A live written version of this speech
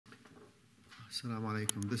Assalamu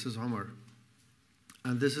alaikum. This is Omar.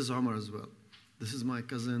 And this is Omar as well. This is my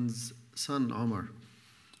cousin's son, Omar,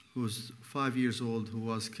 who's 5 years old, who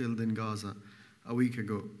was killed in Gaza a week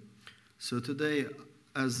ago. So today,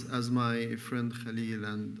 as my friend Khalil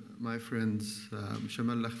and my friends,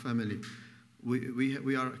 Shamallah family,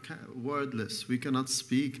 we are wordless. We cannot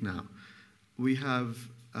speak now. We have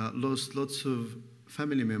lost lots of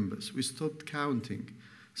family members. We stopped counting.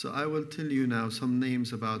 So I will tell you now some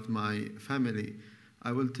names about my family.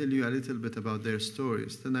 I will tell you a little bit about their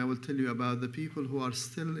stories. Then I will tell you about the people who are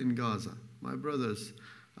still in Gaza, my brothers.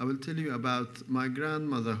 I will tell you about my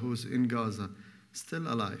grandmother who's in Gaza, still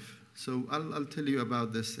alive. So I'll tell you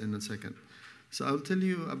about this in a second. So I'll tell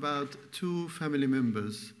you about two family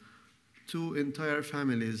members. Two entire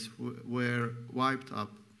families were wiped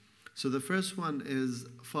up. So the first one is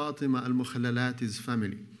Fatima al-Mukhallalati's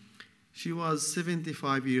family. She was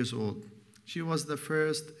 75 years old. She was the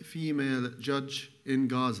first female judge in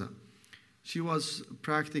Gaza. She was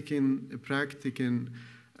practical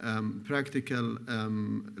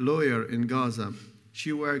lawyer in Gaza.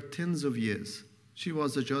 She worked tens of years. She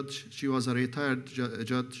was a judge. She was a retired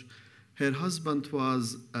judge. Her husband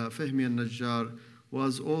was Fahmi al-Najjar,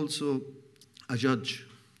 was also a judge.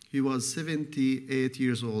 He was 78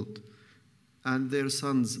 years old. And their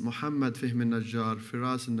sons, Muhammad Fahmi al-Najjar,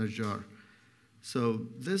 Firas al-Najjar. So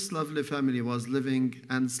this lovely family was living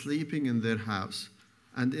and sleeping in their house.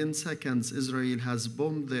 And in seconds, Israel has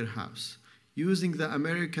bombed their house using the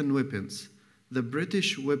American weapons, the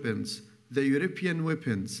British weapons, the European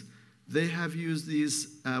weapons. They have used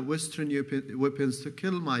these Western weapons to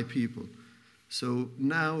kill my people. So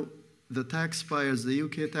now the taxpayers, the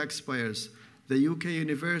UK taxpayers, the UK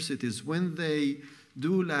universities, when they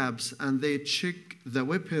do labs and they check the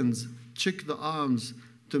weapons, check the arms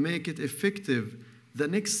to make it effective, the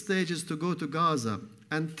next stage is to go to Gaza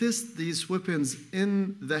and test these weapons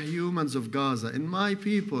in the humans of Gaza, in my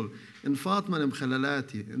people, in Fatima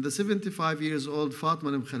al-Mukhallalati, in the 75 years old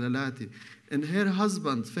Fatima al-Mukhallalati, in her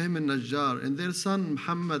husband Fahmi al-Najjar, in their son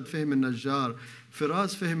Muhammad Fahmi al-Najjar,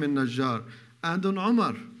 Firas Fahmi al-Najjar, and on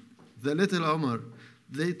Omar, the little Omar.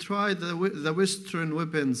 They tried the Western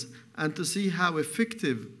weapons and to see how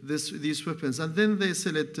effective these weapons, and then they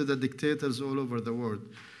sell it to the dictators all over the world.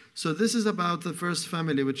 So this is about the first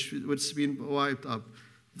family which has been wiped up.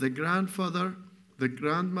 The grandfather, the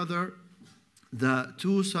grandmother, the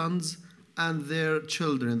two sons, and their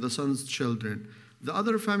children, the sons' children. The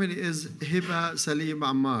other family is Hiba Salim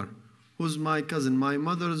Ammar, who's my cousin, my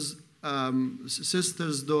mother's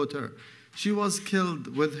sister's daughter. She was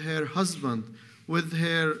killed with her husband, with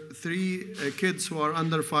her three kids who are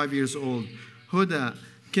under 5 years old, Huda,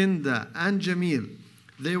 Kinda, and Jamil.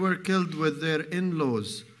 They were killed with their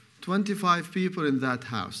in-laws, 25 people in that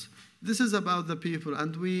house. This is about the people,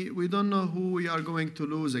 and we don't know who we are going to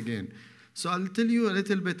lose again. So I'll tell you a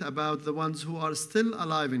little bit about the ones who are still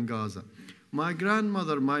alive in Gaza. My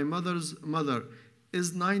grandmother, my mother's mother,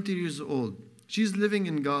 is 90 years old. She's living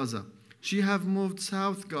in Gaza. She have moved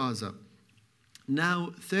South Gaza.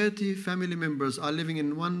 Now 30 family members are living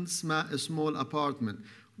in one small apartment,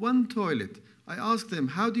 one toilet. I asked them,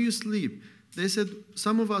 how do you sleep? They said,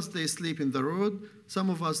 some of us, they sleep in the road. Some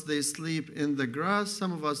of us, they sleep in the grass.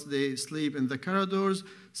 Some of us, they sleep in the corridors.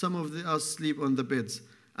 Some of us sleep on the beds.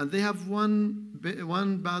 And they have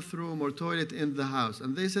one bathroom or toilet in the house.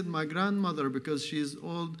 And they said, my grandmother, because she's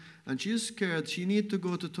old and she's scared, she needs to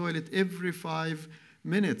go to toilet every 5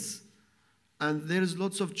 minutes. And there's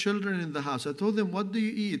lots of children in the house. I told them, what do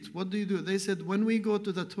you eat? What do you do? They said, when we go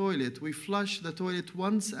to the toilet, we flush the toilet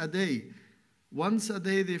once a day. Once a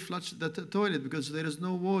day they flush the toilet because there is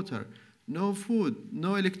no water, no food,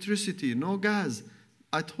 no electricity, no gas.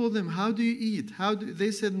 I told them, how do you eat?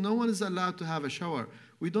 They said, no one is allowed to have a shower.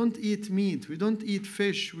 We don't eat meat. We don't eat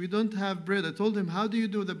fish. We don't have bread. I told them, how do you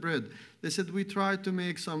do the bread? They said, we try to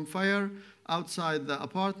make some fire outside the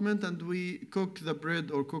apartment and we cook the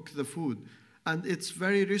bread or cook the food. And it's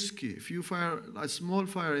very risky. If you fire a small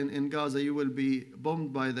fire in Gaza, you will be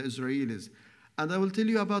bombed by the Israelis. And I will tell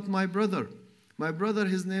you about my brother. My brother,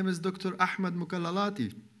 his name is Dr. Ahmed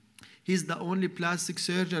Mukhallalati. He's the only plastic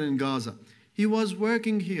surgeon in Gaza. He was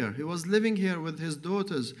working here. He was living here with his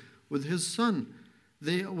daughters, with his son.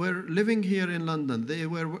 They were living here in London.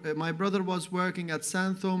 My brother was working at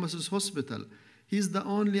St. Thomas's Hospital. He's the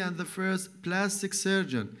only and the first plastic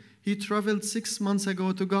surgeon. He traveled 6 months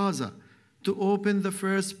ago to Gaza to open the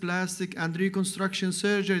first plastic and reconstruction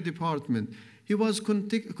surgery department. He was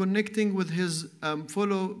connecting with his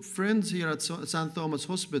fellow friends here at St. Thomas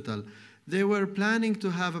Hospital. They were planning to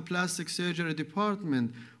have a plastic surgery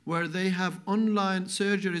department where they have online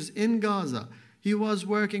surgeries in Gaza. He was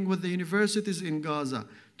working with the universities in Gaza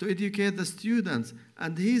to educate the students.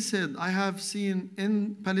 And he said, I have seen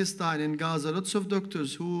in Palestine, in Gaza, lots of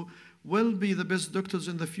doctors who will be the best doctors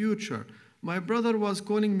in the future. My brother was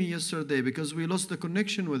calling me yesterday because we lost the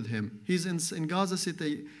connection with him. He's in Gaza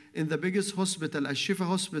City, in the biggest hospital, Al-Shifa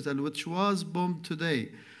Hospital, which was bombed today.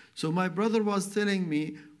 So my brother was telling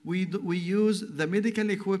me, we use the medical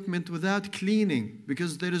equipment without cleaning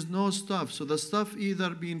because there is no staff. So the staff either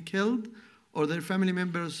been killed or their family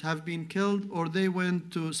members have been killed, or they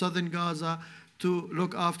went to southern Gaza to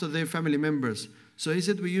look after their family members. So he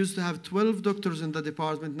said, we used to have 12 doctors in the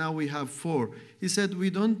department, now we have 4. He said, we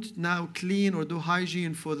don't now clean or do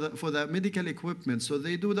hygiene for the medical equipment. So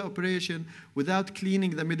they do the operation without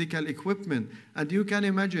cleaning the medical equipment. And you can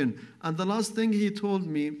imagine. And the last thing he told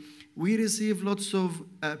me, we receive lots of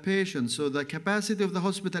patients. So the capacity of the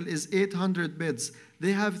hospital is 800 beds.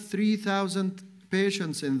 They have 3,000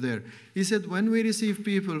 patients in there. He said, when we receive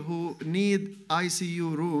people who need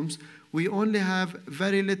ICU rooms, we only have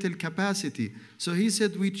very little capacity. So he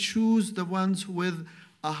said, we choose the ones with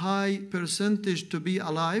a high percentage to be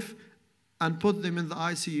alive and put them in the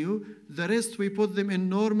ICU. The rest, we put them in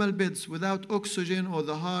normal beds without oxygen or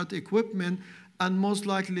the heart equipment, and most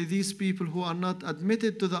likely these people who are not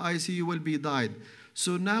admitted to the ICU will be died.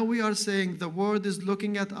 So now we are saying the world is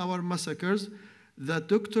looking at our massacres. The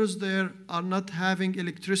doctors there are not having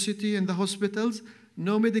electricity in the hospitals,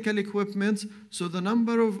 no medical equipment. So the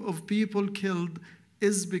number of people killed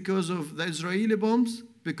is because of the Israeli bombs,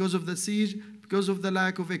 because of the siege, because of the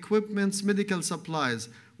lack of equipment, medical supplies.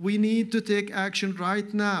 We need to take action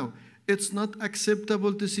right now. It's not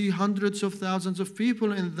acceptable to see hundreds of thousands of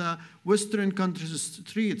people in the Western countries'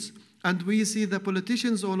 streets. And we see the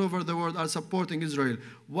politicians all over the world are supporting Israel.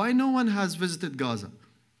 Why no one has visited Gaza?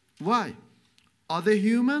 Why? Are they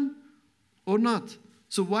human or not?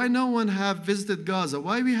 So why no one have visited Gaza?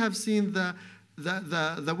 Why we have seen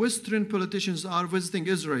the Western politicians are visiting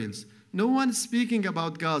Israel? No one is speaking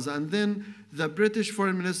about Gaza. And then the British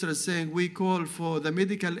foreign minister is saying, we call for the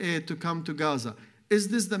medical aid to come to Gaza. Is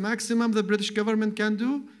this the maximum the British government can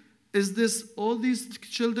do? Is this, all these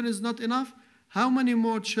children is not enough? How many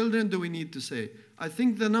more children do we need to say? I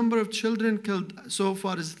think the number of children killed so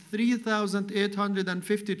far is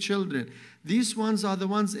 3,850 children. These ones are the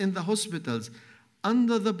ones in the hospitals.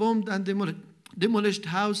 Under the bombed and demolished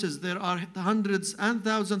houses, there are hundreds and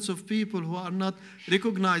thousands of people who are not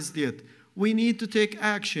recognized yet. We need to take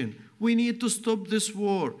action. We need to stop this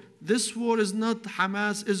war. This war is not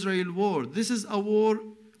Hamas-Israel war. This is a war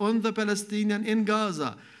on the Palestinian in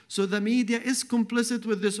Gaza. So the media is complicit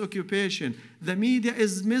with this occupation. The media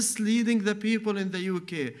is misleading the people in the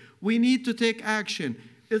UK. We need to take action.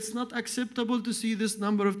 It's not acceptable to see this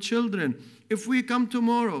number of children. If we come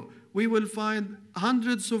tomorrow, we will find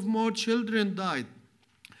hundreds of more children died.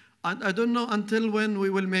 And I don't know until when we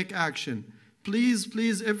will make action. Please,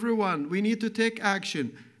 please, everyone, we need to take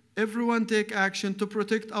action. Everyone take action to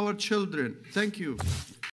protect our children. Thank you.